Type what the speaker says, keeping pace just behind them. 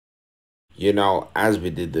As we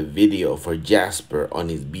did the video for Jasper on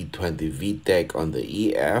his B20 VTEC on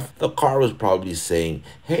the EF, the car was probably saying,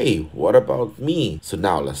 hey, what about me? So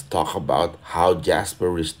now let's talk about how Jasper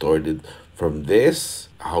restored it from this,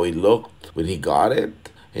 how it looked when he got it,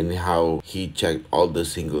 and how he checked all the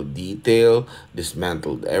single detail,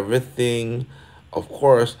 dismantled everything, of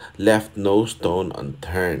course, left no stone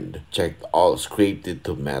unturned. Checked all, scraped it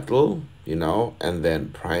to metal, and then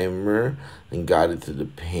primer, and got it to the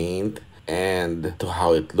paint, and to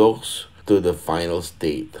how it looks, to the final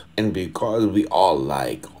state. And because we all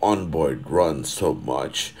like onboard runs so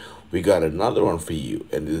much, we got another one for you,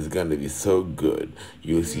 and this is gonna be so good.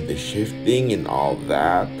 You'll see the shifting and all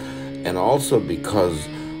that, and also because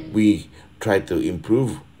we try to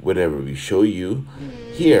improve whatever we show you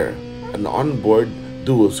here, an onboard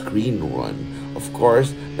dual screen run. Of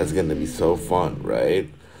course, that's gonna be so fun, right?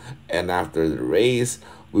 And after the race,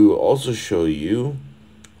 we will also show you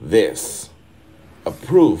this, a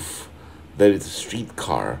proof that it's a street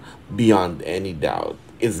car beyond any doubt.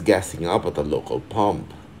 It's gassing up at the local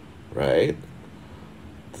pump, right?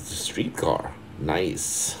 It's a street car.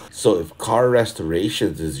 Nice. So if car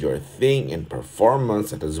restorations is your thing and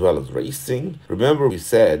performance as well as racing, remember we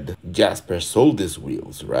said Jasper sold his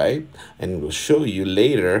wheels, right? And we'll show you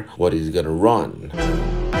later what he's gonna run.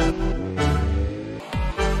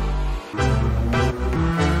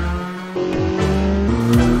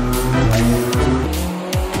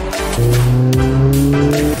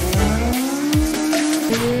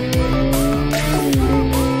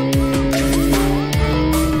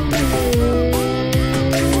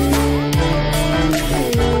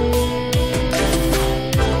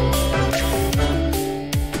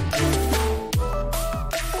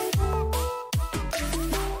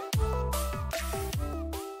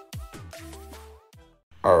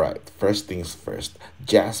 Alright, first things first.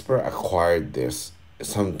 Jasper acquired this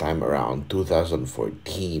sometime around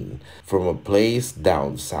 2014 from a place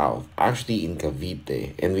down south, actually in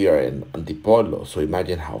Cavite, and we are in Antipolo, so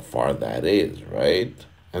imagine how far that is, right?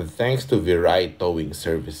 And thanks to Virai Towing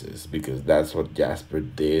Services, because that's what Jasper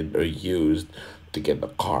did or used to get the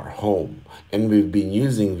car home. And we've been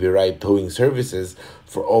using Virai Towing Services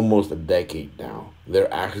for almost a decade now.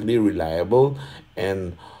 They're actually reliable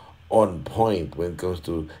and on point when it comes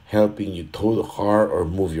to helping you tow the car or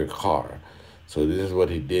move your car. So this is what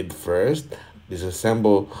he did first.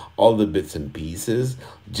 Disassemble all the bits and pieces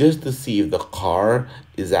just to see if the car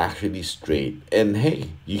is actually straight. And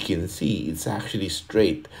hey, you can see it's actually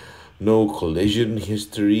straight. No collision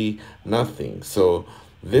history, nothing. So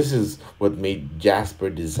this is what made Jasper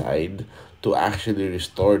decide to actually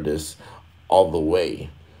restore this all the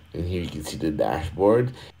way. And here you can see the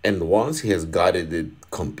dashboard. And once he has guided it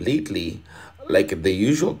completely, like the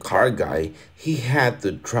usual car guy, he had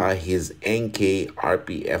to try his NK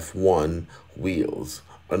RPF1 wheels,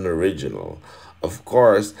 an original. Of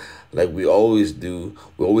course, like we always do,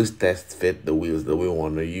 we always test fit the wheels that we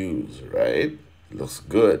want to use, right? Looks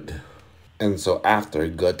good. And so after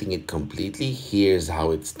gutting it completely, here's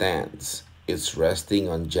how it stands. It's resting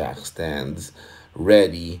on jack stands,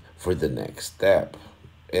 ready for the next step.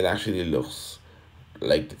 It actually looks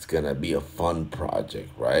like it's gonna be a fun project,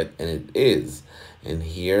 right? And it is. And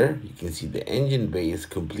here you can see the engine bay is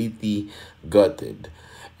completely gutted.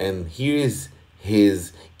 And here is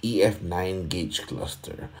his EF9 gauge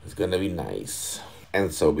cluster. It's gonna be nice.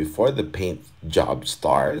 And so before the paint job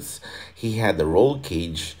starts, he had the roll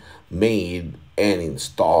cage made and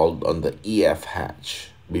installed on the EF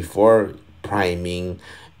hatch before priming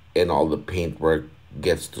and all the paintwork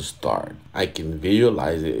gets to start. I can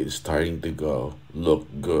visualize it's starting to look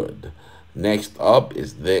good. Next up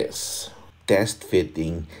is this. Test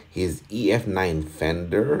fitting his EF9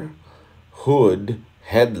 fender, hood,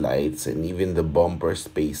 headlights, and even the bumper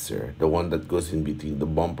spacer, the one that goes in between the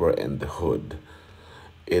bumper and the hood.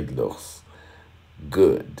 It looks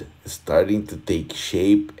good. It's starting to take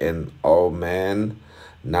shape, and oh man,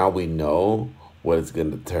 now we know what it's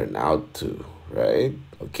gonna turn out to, right?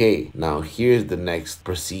 Okay, now here's the next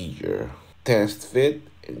procedure. Test fit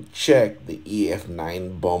and check the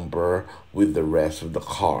EF9 bumper with the rest of the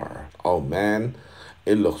car. Oh man,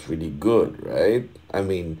 it looks really good, right? I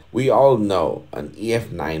mean, we all know an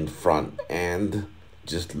EF9 front end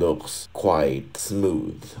just looks quite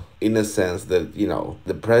smooth in a sense that,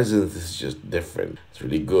 the presence is just different. It's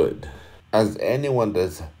really good. As anyone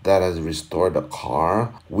that has restored a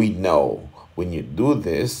car, we know when you do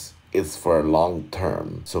this, it's for a long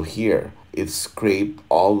term. So here, it's scraped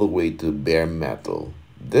all the way to bare metal.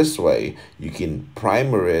 This way, you can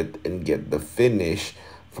primer it and get the finish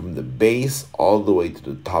from the base all the way to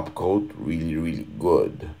the top coat really, really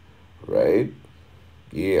good, right?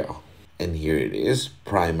 Yeah. And here it is,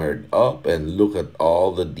 primered up, and look at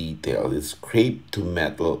all the detail. It's scraped to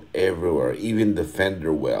metal everywhere, even the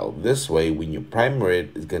fender well. This way, when you primer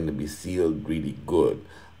it, it's going to be sealed really good.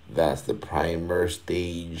 That's the primer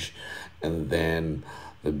stage. And then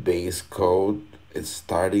the base coat is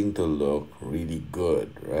starting to look really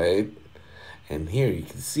good, right? And here you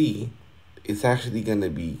can see it's actually going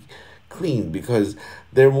to be clean because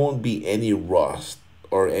there won't be any rust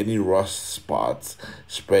or any rust spots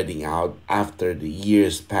spreading out after the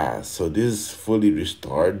years pass. So this is fully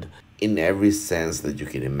restored in every sense that you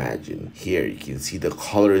can imagine. Here you can see the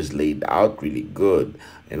color is laid out really good,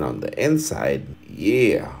 and on the inside,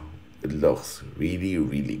 yeah, it looks really,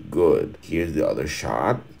 really good. Here's the other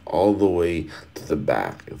shot all the way to the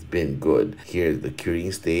back. It's been good. Here's the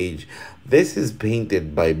curing stage. This is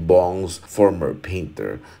painted by Bong's former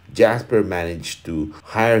painter. Jasper managed to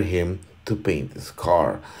hire him to paint his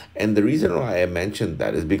car. And the reason why I mentioned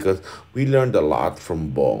that is because we learned a lot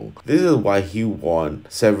from Bong. This is why he won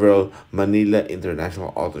several Manila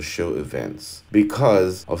International Auto Show events,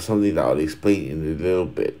 because of something that I'll explain in a little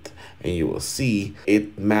bit. And you will see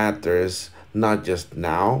it matters not just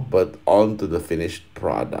now, but onto the finished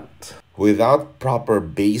product. Without proper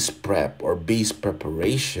base prep or base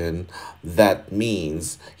preparation, that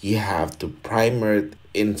means you have to primer it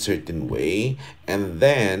in certain way and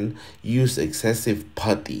then use excessive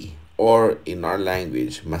putty, or in our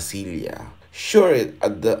language, masilya. Sure,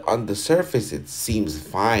 on the surface it seems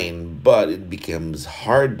fine, but it becomes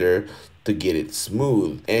harder to get it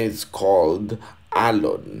smooth, and it's called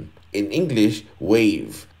alon. In English,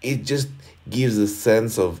 wave. It just gives a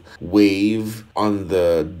sense of wave on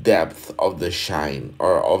the depth of the shine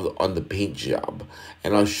or on the paint job.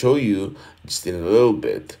 And I'll show you just in a little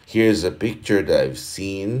bit. Here's a picture that I've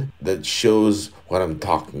seen that shows what I'm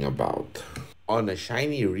talking about. On a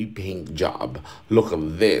shiny repaint job, look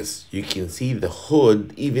at this. You can see the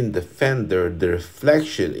hood, even the fender, the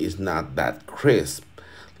reflection is not that crisp.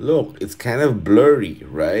 Look, it's kind of blurry,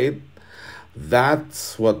 right?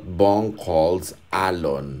 That's what Bong calls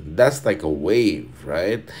alon. That's like a wave,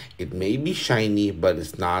 right? It may be shiny, but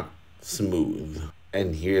it's not smooth.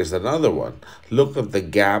 And here's another one. Look at the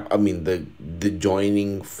gap, the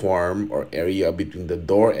joining form or area between the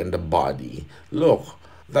door and the body. Look,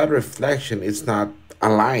 that reflection is not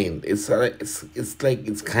aligned. It's like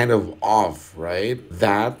it's kind of off, right?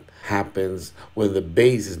 That happens when the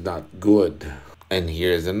base is not good. And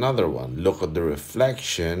here's another one. Look at the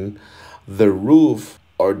reflection. The roof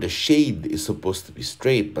or the shade is supposed to be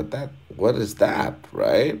straight, but what is that,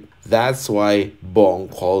 right? That's why Bong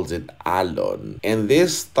calls it alon. And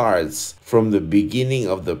this starts from the beginning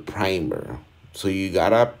of the primer. So you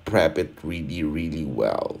gotta prep it really, really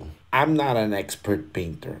well. I'm not an expert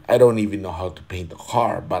painter. I don't even know how to paint a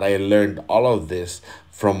car, but I learned all of this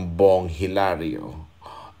from Bong Hilario,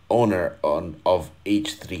 owner of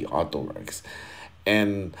H3 Autoworks.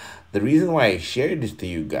 And the reason why I share this to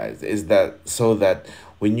you guys is that so that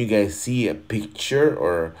when you guys see a picture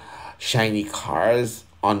or shiny cars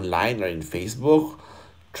online or in Facebook,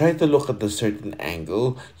 try to look at a certain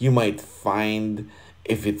angle. You might find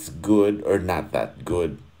if it's good or not that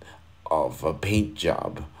good of a paint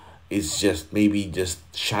job. It's just maybe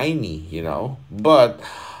just shiny, But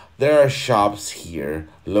there are shops here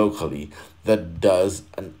locally that does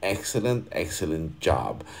an excellent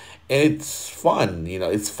job. And it's fun,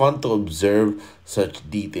 it's fun to observe such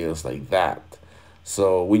details like that.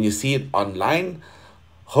 So when you see it online,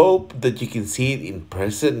 hope that you can see it in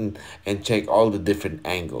person and check all the different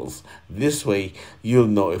angles. This way, you'll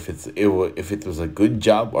know if it was a good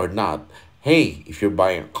job or not. Hey, if you're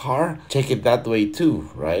buying a car, check it that way too,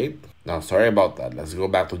 right? Now, sorry about that. Let's go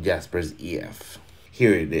back to Jasper's EF.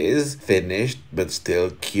 Here it is, finished, but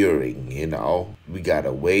still curing, We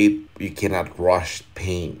gotta wait. You cannot rush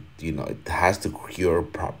paint, It has to cure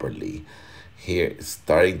properly. Here, it's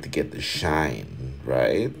starting to get the shine,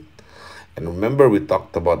 right? And remember, we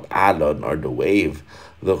talked about alon or the wave.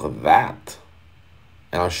 Look at that.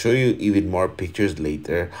 And I'll show you even more pictures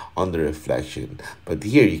later on the reflection. But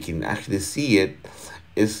here, you can actually see it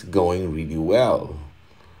is going really well.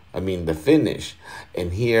 The finish.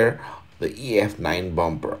 And here, the EF9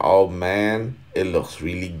 bumper. Oh man, it looks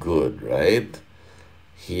really good, right?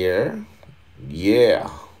 Here,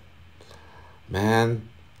 yeah. Man,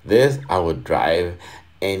 this I would drive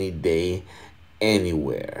any day,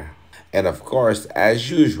 anywhere. And of course,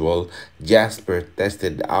 as usual, Jasper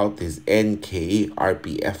tested out his NK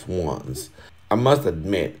RPF ones. I must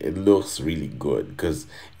admit, it looks really good because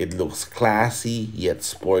it looks classy yet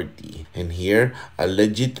sporty. And here, a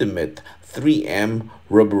legitimate 3M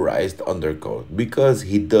rubberized undercoat because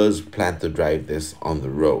he does plan to drive this on the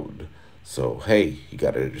road. So hey, you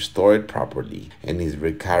gotta restore it properly. And his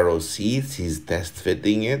Recaro seats, he's test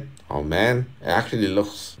fitting it. Oh man, it actually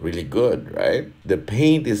looks really good, right? The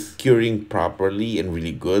paint is curing properly and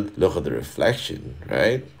really good. Look at the reflection,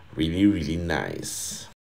 right? Really, really nice.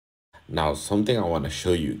 Now, something I want to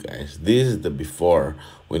show you guys. This is the before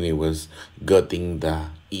when he was gutting the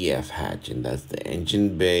EF hatch, and that's the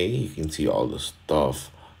engine bay. You can see all the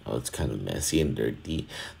stuff. Oh, it's kind of messy and dirty.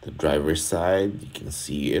 The driver's side, you can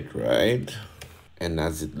see it, right? And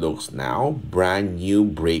as it looks now, brand new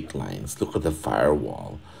brake lines. Look at the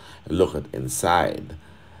firewall. Look at inside.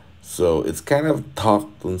 So it's kind of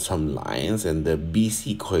tucked on some lines, and the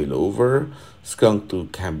BC coilover, skunk to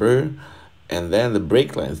camber, and then the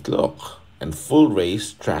brake lines look, and full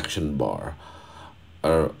race traction bar,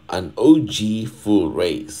 or an OG full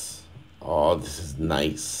race. Oh, this is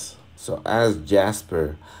nice. So as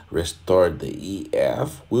Jasper restored the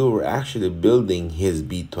EF, we were actually building his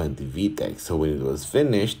B20 VTEC. So when it was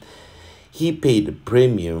finished, he paid a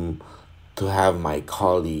premium to have my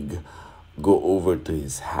colleague go over to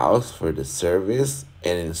his house for the service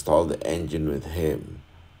and install the engine with him.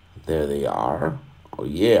 There they are. Oh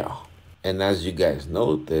yeah. And as you guys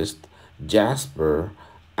noticed, Jasper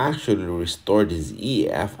actually restored his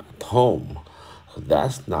EF at home. So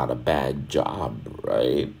that's not a bad job,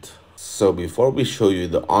 right? So before we show you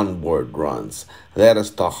the onboard runs, let us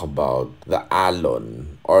talk about the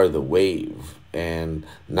Alon or the Wave. And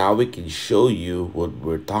now we can show you what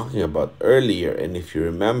we're talking about earlier. And if you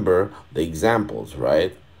remember the examples,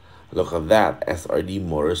 right? Look at that SRD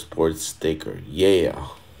Motorsports sticker. Yeah.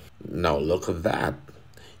 Now look at that.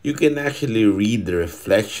 You can actually read the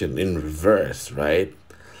reflection in reverse, right?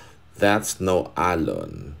 That's no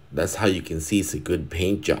Alon. That's how you can see it's a good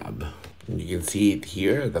paint job. And you can see it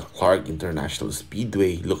here, the Clark International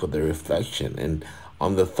Speedway. Look at the reflection. And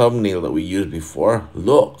on the thumbnail that we used before,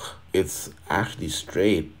 look, it's actually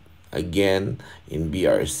straight. Again, in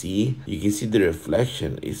BRC, you can see the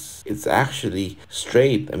reflection. It's actually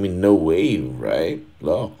straight. I mean, no wave, right?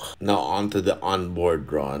 Look. Now onto the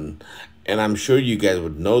onboard run. And I'm sure you guys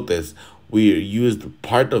would notice we used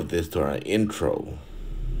part of this to our intro.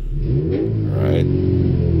 Right?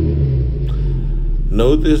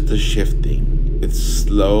 Notice the shifting. It's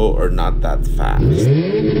slow or not that fast.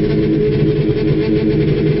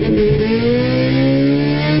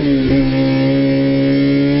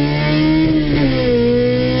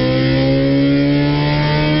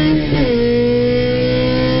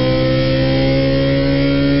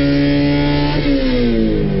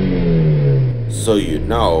 So you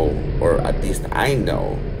know, or at least I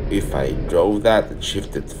know, if I drove that and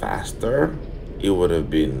shifted faster, it would have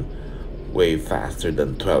been way faster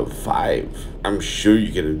than 12.5. I'm sure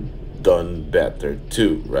you could have done better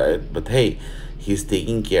too, right? But hey, he's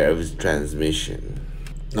taking care of his transmission.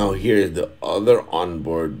 Now here's the other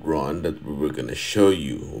onboard run that we were gonna show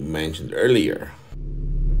you, mentioned earlier.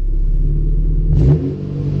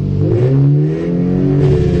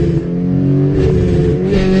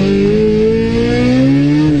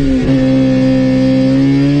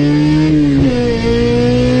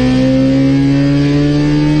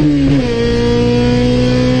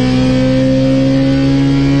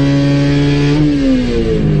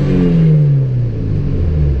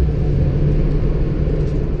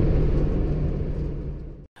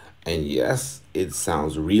 And yes, it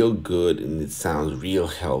sounds real good and it sounds real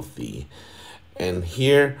healthy. And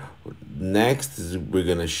here, next is we're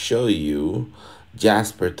gonna show you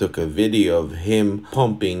Jasper took a video of him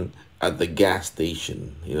pumping at the gas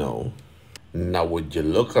station, you know. Now would you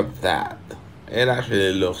look at that? It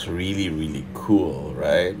actually looks really, really cool,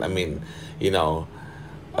 right? I mean, you know,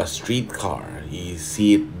 a street car, you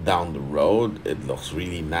see it down the road, it looks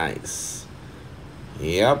really nice.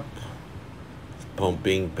 Yep.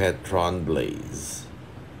 Pumping Petron Blaze.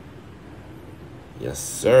 Yes,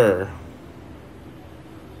 sir.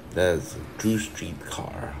 That's a true street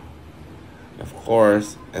car. Of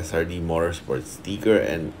course, SRD Motorsports sticker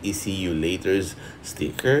and ECU Later's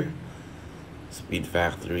sticker. Speed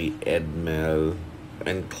Factory, Edmel,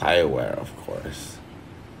 and Clioware, of course.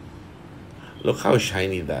 Look how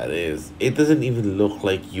shiny that is. It doesn't even look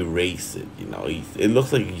like you race it, you know. It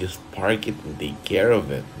looks like you just park it and take care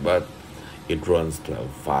of it, but it runs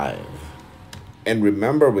 12.5. And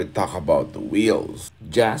remember we talked about the wheels.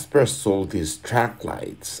 Jasper sold his track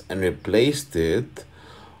lights and replaced it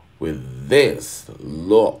with this.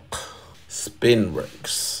 Look.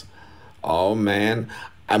 Spinworks. Oh man,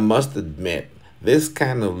 I must admit, this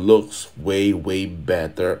kind of looks way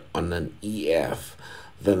better on an EF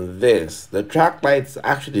than this. The track lights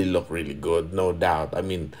actually look really good, no doubt. I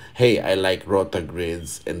mean, hey, I like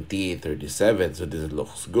Rotagrids and TA37, so this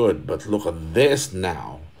looks good. But look at this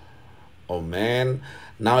now. Oh man,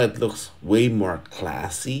 now it looks way more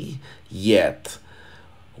classy, yet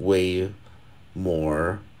way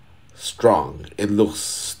more strong. It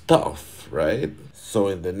looks tough, right? So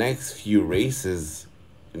in the next few races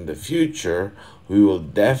in the future, we will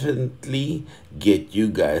definitely get you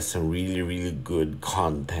guys some really good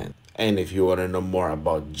content. And if you want to know more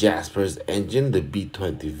about Jasper's engine, the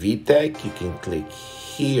B20 VTEC, you can click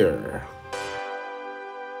here.